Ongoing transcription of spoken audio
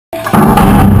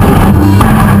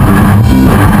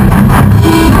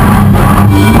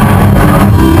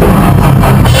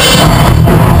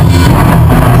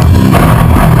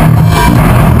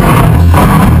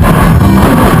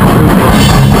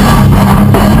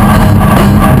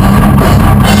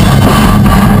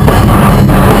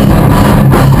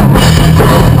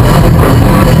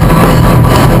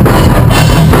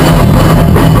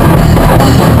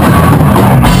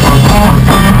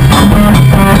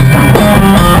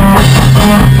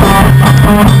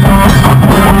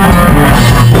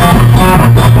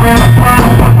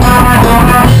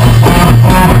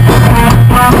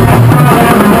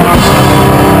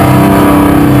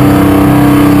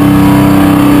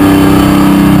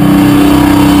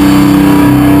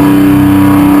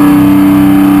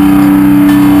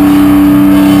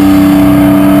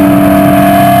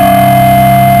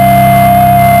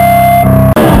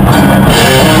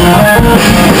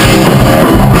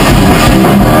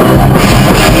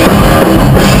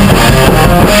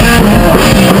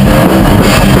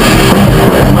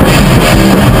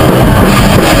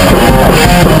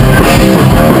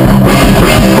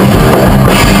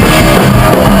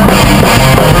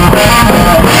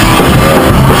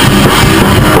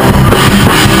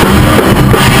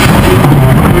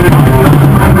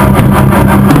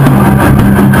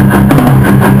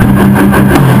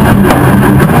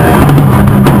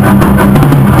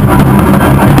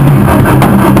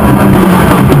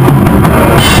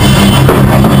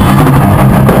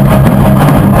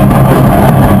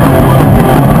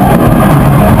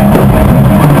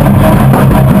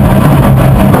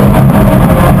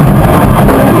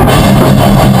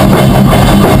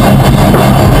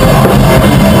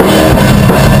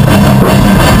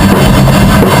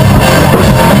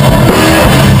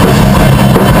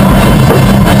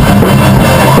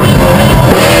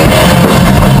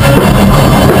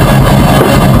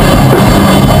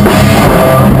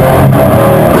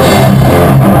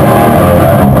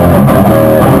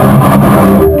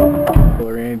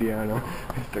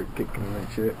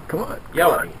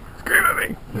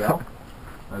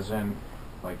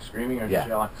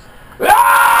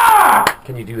Ah!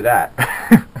 Can you do that?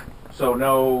 So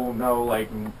no,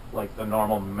 like the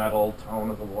normal metal tone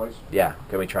of the voice. Yeah.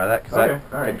 Can we try that? Okay.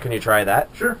 All right. Can you try that?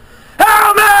 Sure.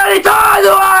 How many times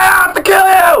do I have to kill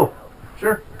you?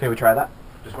 Sure. Can we try that?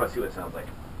 Just want to see what it sounds like.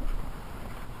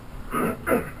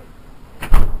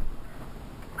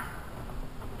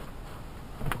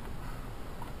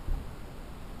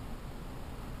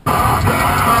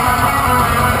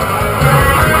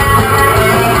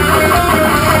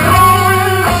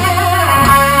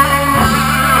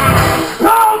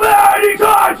 How many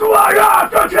times do I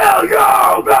have to kill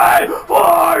you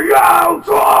before you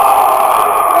try?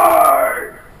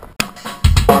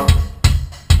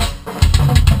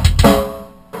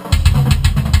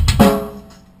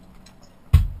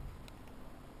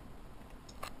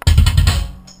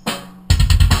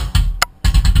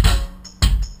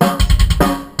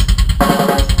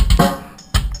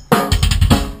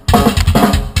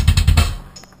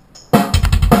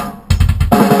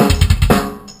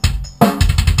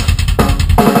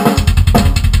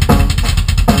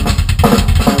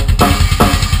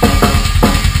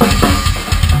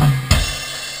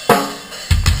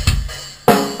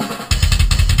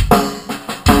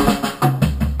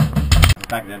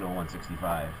 Back then to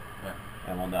 165. Yeah.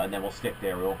 And then we'll stick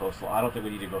there. We won't go slow. I don't think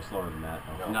we need to go slower than that.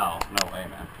 No way,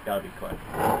 man. Gotta be quick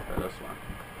for this one.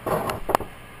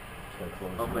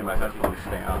 Hopefully my headphones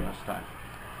stay on this time.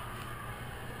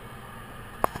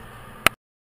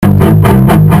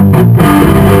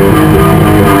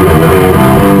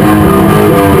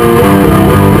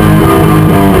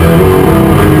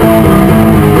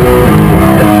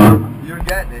 You're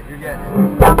getting it. You're getting it.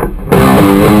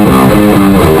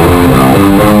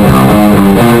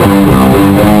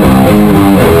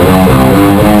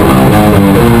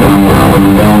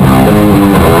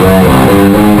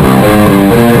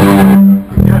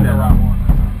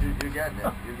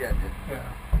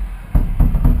 Yeah.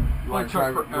 You want to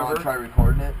try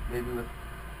recording it? Maybe with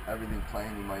everything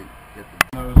playing, you might get the...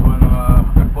 That was when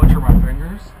I butcher my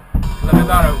fingers. I did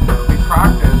that we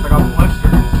practiced. I got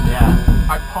blisters. Yeah.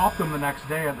 I popped them the next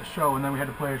day at the show, and then we had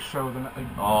to play a show the next.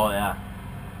 Oh yeah.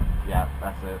 Yeah,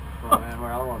 that's it. Oh, man,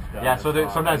 we're almost done. Yeah, so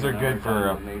sometimes they're good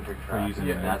for using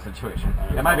in that situation.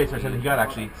 And my bass player said he got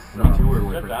actually me too or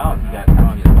whatever. He got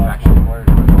actually an infection.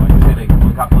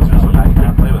 He got blisters so bad he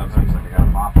couldn't play with them, so he's like, I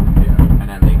gotta pop them. Yeah. And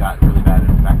then they got really bad and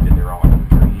infected. They were all like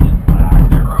treated.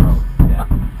 They're gross. Yeah.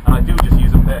 I'm like, dude, just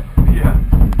use a pick. Yeah.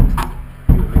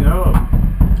 Here we go.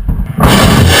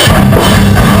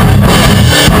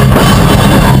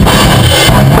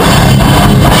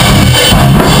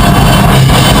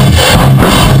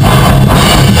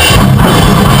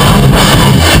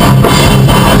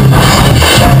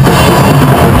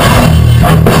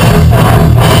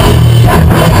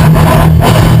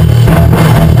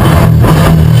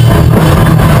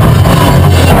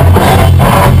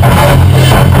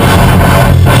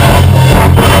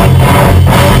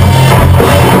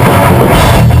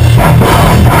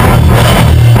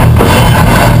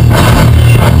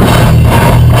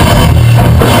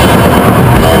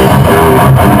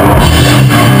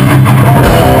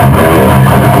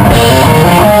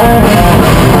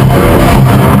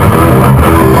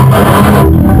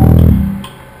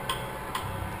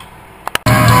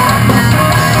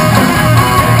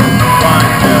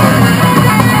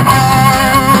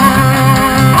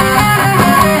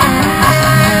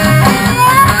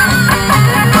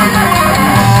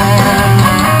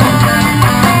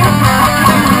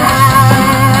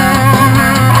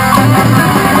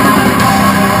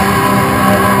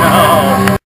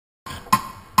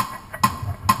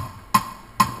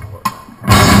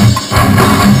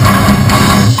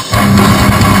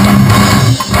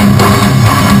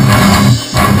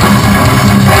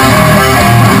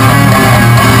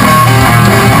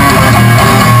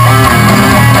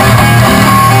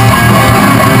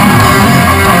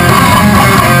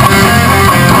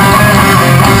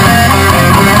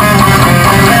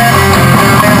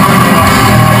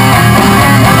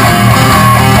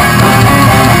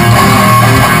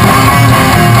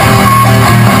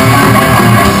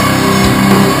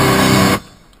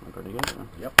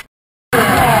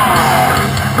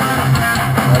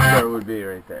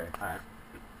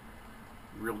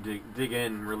 dig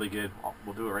in really good.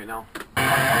 We'll do it right now. Make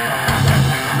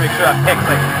sure that pick's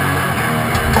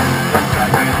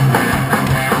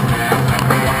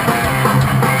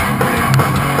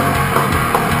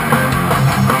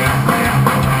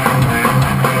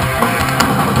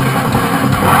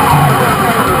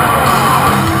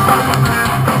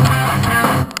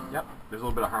Yep, there's a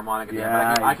little bit of harmonic in there.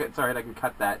 But I can, it's alright, I can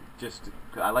cut that. Just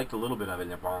I liked a little bit of it in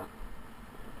there. I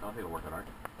don't think it'll work out alright.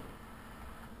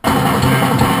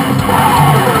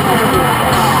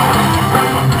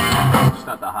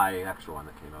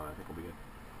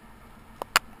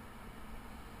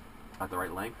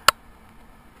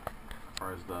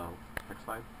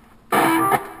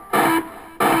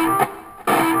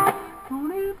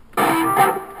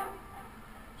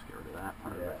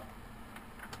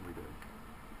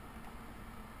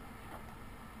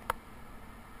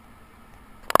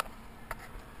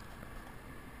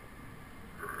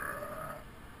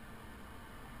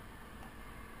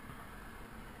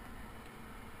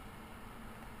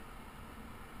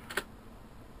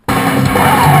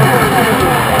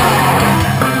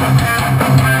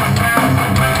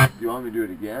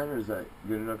 do it again, or is that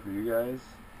good enough for you guys?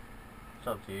 It's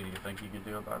up to you. Do you think you could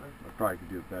do it better? I probably could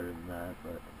do it better than that,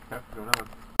 but... Yeah, do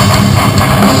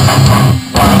another.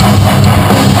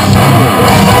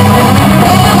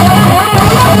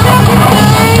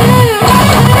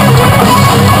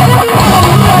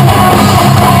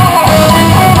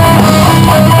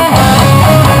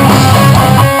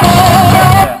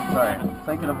 Yeah, sorry. I'm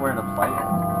thinking of where to play it.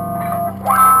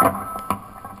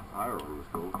 I don't know what's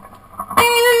cool.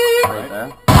 Right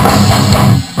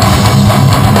there.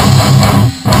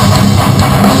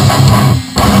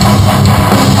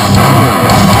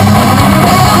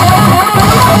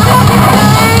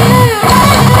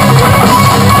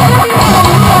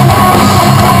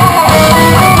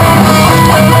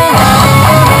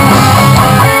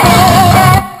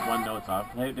 One note's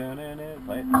off. Play it.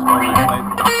 Play it. Slowly play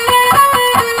it.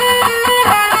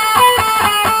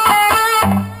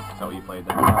 Is that what you played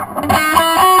there?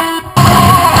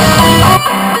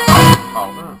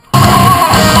 Oh,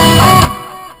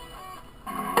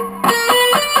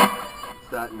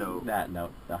 It's that note. that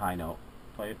note, the high note.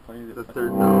 Play it. The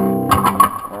third note.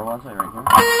 Where was I? Right here?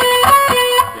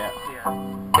 Yeah.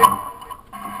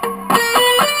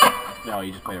 No,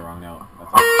 you just played the wrong note.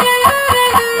 That's all.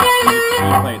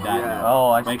 Yeah, you played that Yeah. note.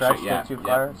 Oh, I Make stretched sure, it too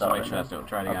far? Yeah, so make sure that's it.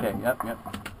 Try it again. Okay, yep.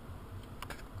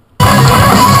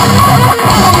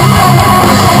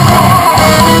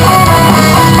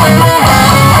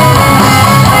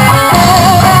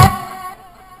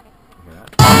 Hear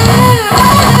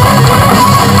that?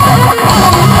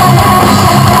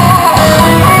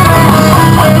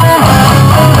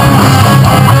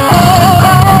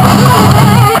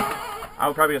 I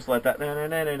would probably just let that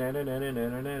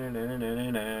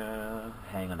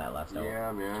hang on that last note.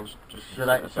 Yeah, man. Should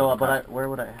I? So, where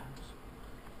would I?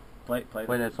 Play.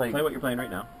 Wait, it's like Play what you're playing right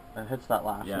now. it hits that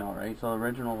last Yeah. note, right? So the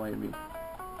original way would be.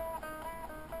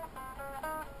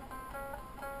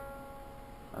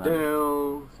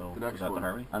 Down. So The next is that the one.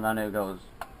 harmony? And then it goes.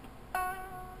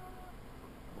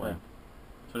 Yeah.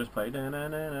 So just play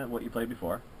what you played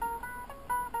before.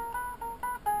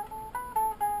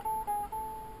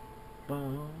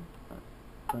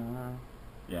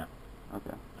 Yeah.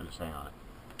 Okay. And just hang on it.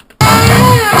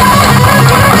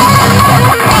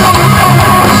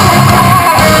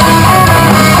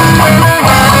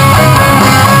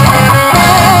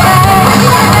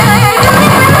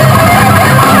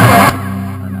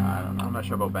 I don't know. I'm not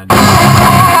sure about bending.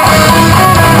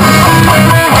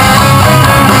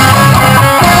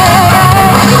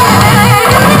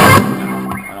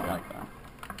 I don't like that.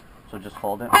 So just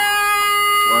hold it Or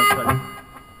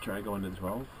try to go into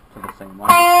 12. to the same one.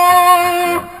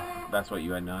 Yeah. That's what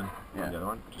you had done. Yeah. The other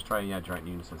one. Just try joint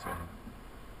unison. So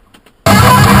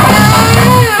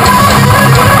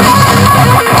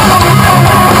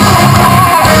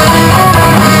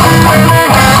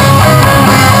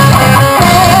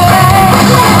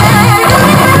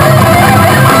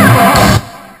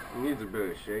It needs a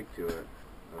bit of shake to it.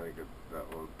 I like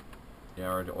that one. yeah,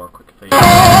 or quick fade.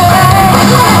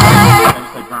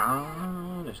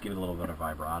 Just give it a little bit of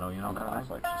vibrato, you know. Okay. It's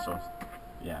like just so,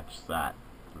 yeah, just that,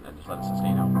 and then just let it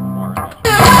sustain out more.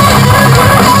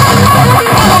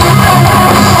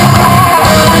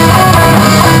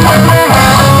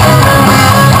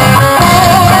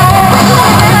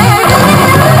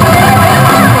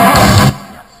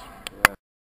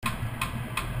 Yes.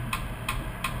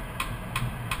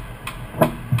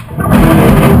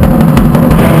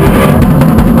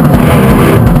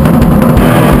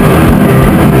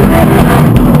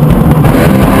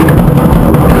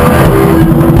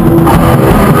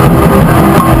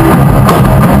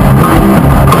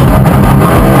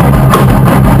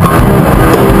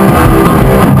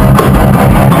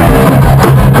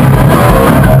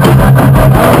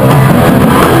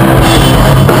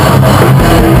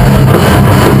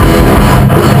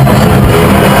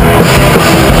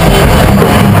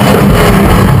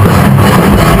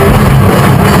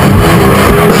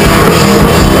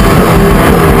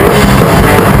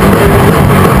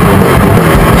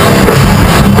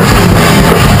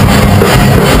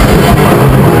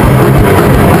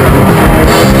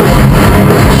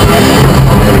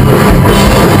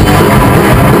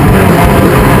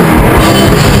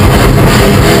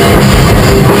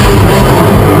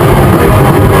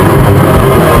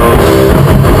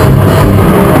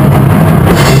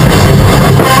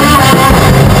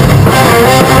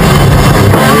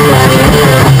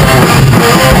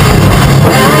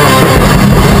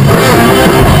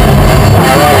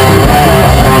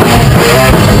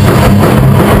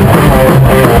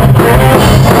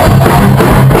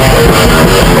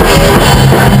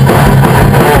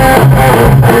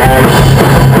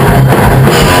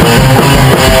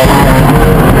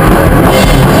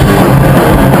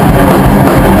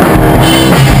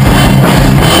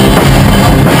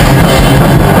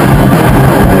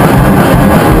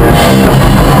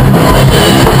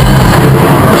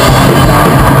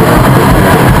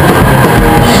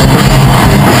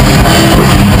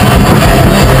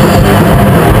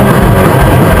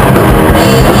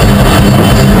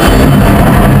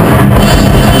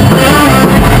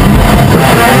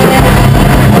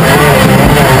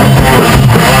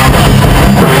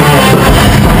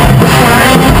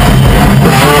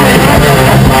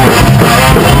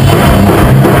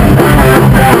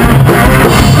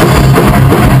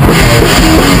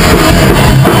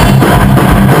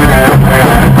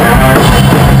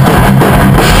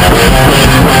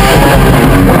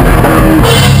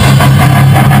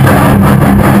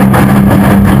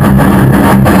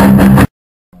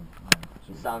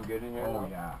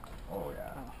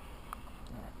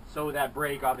 So that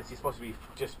break obviously supposed to be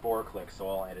just 4 clicks, so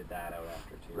I'll edit that out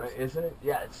after too. Right, isn't it?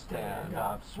 Yeah, it's stand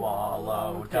up,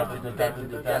 swallow. So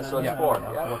it's 4.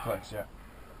 Yeah. 4 clicks, yeah.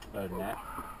 Other than that.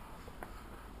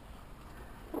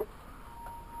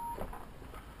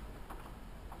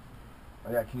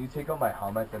 Oh yeah, can you take out my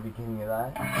hum at the beginning of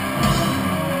that?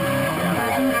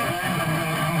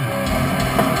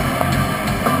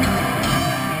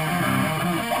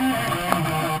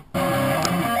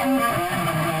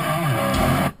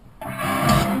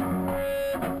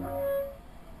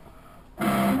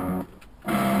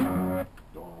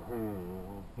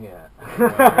 Yeah.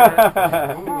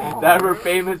 That were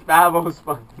famous Babos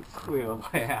fucking squeal.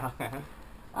 Yeah.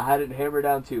 I had it hammered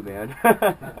down too, man.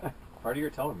 Part of your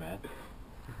tone, man.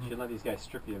 You shouldn't let these guys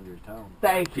strip you of your tone.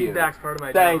 Thank you. Feedback's part of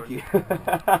my Thank tone. you.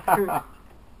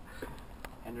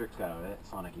 Hendrix got out of it.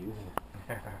 Sonic Youth.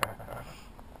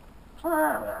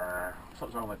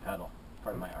 Something's wrong with my pedal.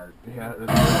 Part of my art. Yeah,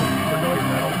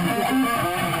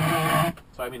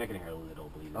 So I mean, I can hear a little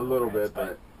bleed. a little bit,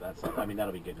 but that's. I mean,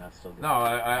 that'll be good enough. Still good. No,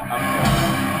 I'm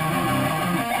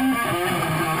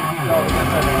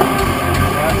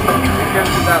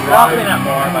I'll clean up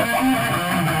more, but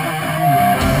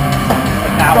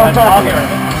that one, I'll get rid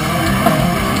of it.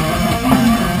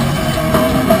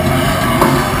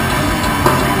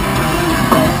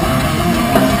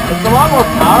 it's a lot more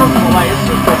powerful. Like, it's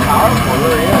just so powerful. It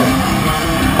really is.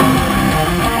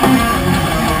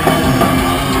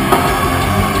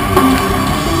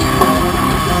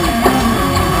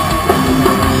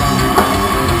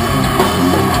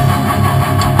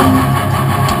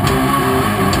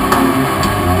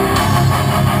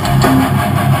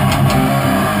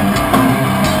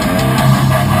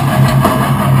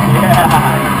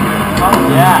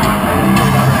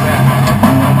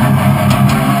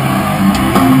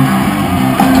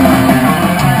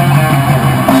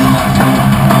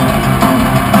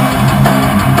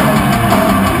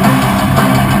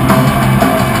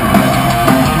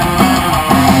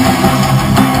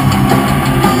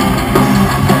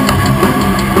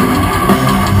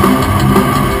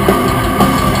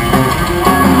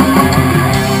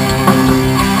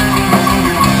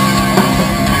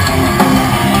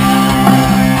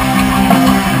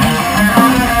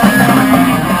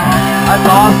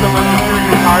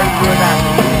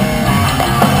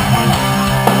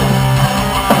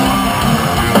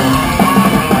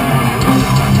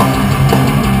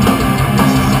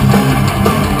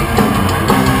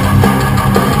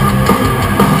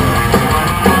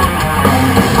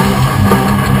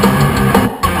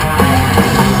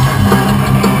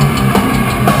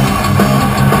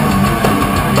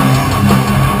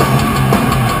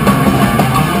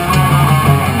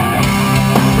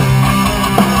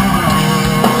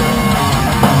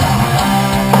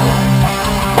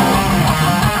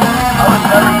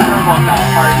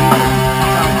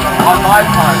 my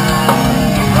part,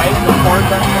 right? The chords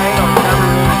I'm playing, I was never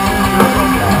really too sure about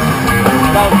that.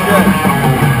 Sounds good.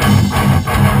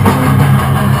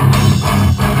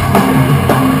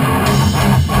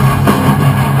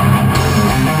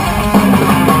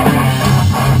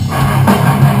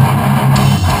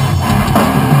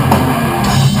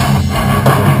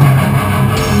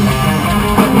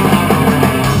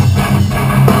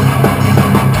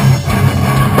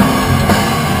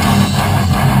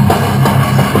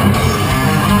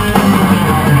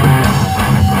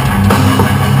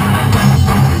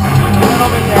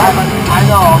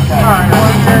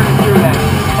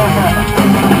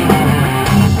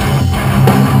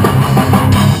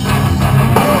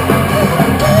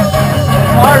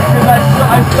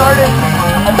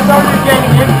 I started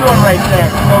getting into it right there.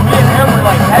 So me and him were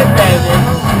like headbanging,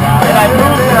 and I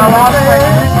moved and I lost my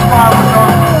shit spot with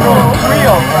those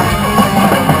reels.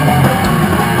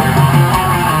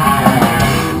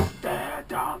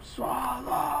 Stand up,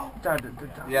 swallow.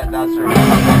 Yeah, that's right.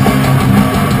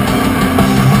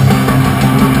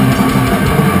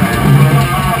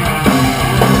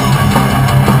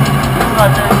 This is my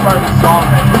favorite part of the song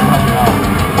right here.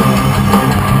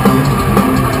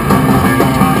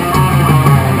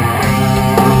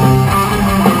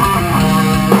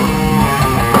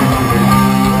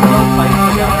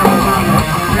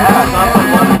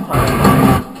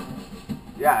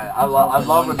 Yeah, I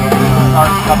love when the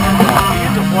stars come in. Do you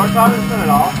use the floor tom instrument at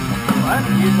all? What? Do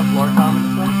you use the floor tom instrument?